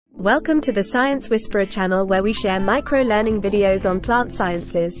Welcome to the Science Whisperer channel, where we share micro-learning videos on plant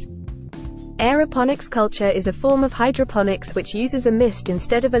sciences. Aeroponics culture is a form of hydroponics which uses a mist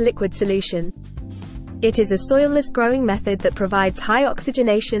instead of a liquid solution. It is a soilless growing method that provides high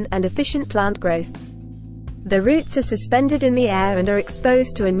oxygenation and efficient plant growth. The roots are suspended in the air and are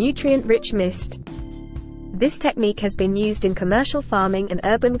exposed to a nutrient-rich mist. This technique has been used in commercial farming and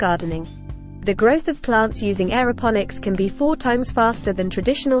urban gardening. The growth of plants using aeroponics can be 4 times faster than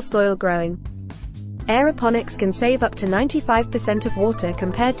traditional soil growing. Aeroponics can save up to 95% of water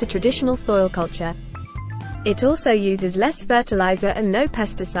compared to traditional soil culture. It also uses less fertilizer and no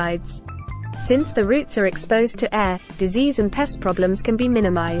pesticides. Since the roots are exposed to air, disease and pest problems can be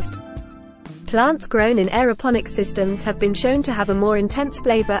minimized. Plants grown in aeroponics systems have been shown to have a more intense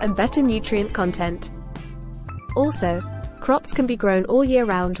flavor and better nutrient content. Also, crops can be grown all year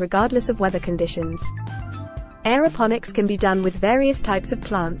round regardless of weather conditions. Aeroponics can be done with various types of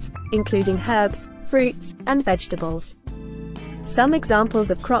plants, including herbs, fruits, and vegetables. Some examples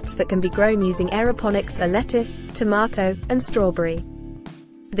of crops that can be grown using aeroponics are lettuce, tomato, and strawberry.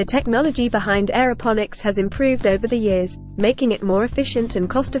 The technology behind aeroponics has improved over the years, making it more efficient and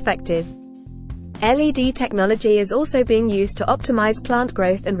cost-effective. LED technology is also being used to optimize plant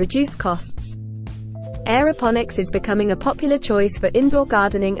growth and reduce costs. Aeroponics is becoming a popular choice for indoor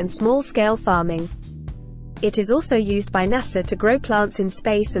gardening and small-scale farming. It is also used by NASA to grow plants in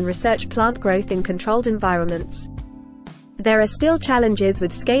space and research plant growth in controlled environments. There are still challenges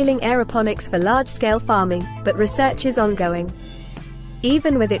with scaling aeroponics for large-scale farming, but research is ongoing.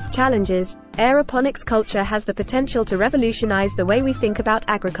 Even with its challenges, aeroponics culture has the potential to revolutionize the way we think about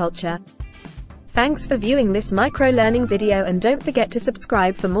agriculture. Thanks for viewing this micro-learning video, and don't forget to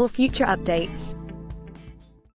subscribe for more future updates.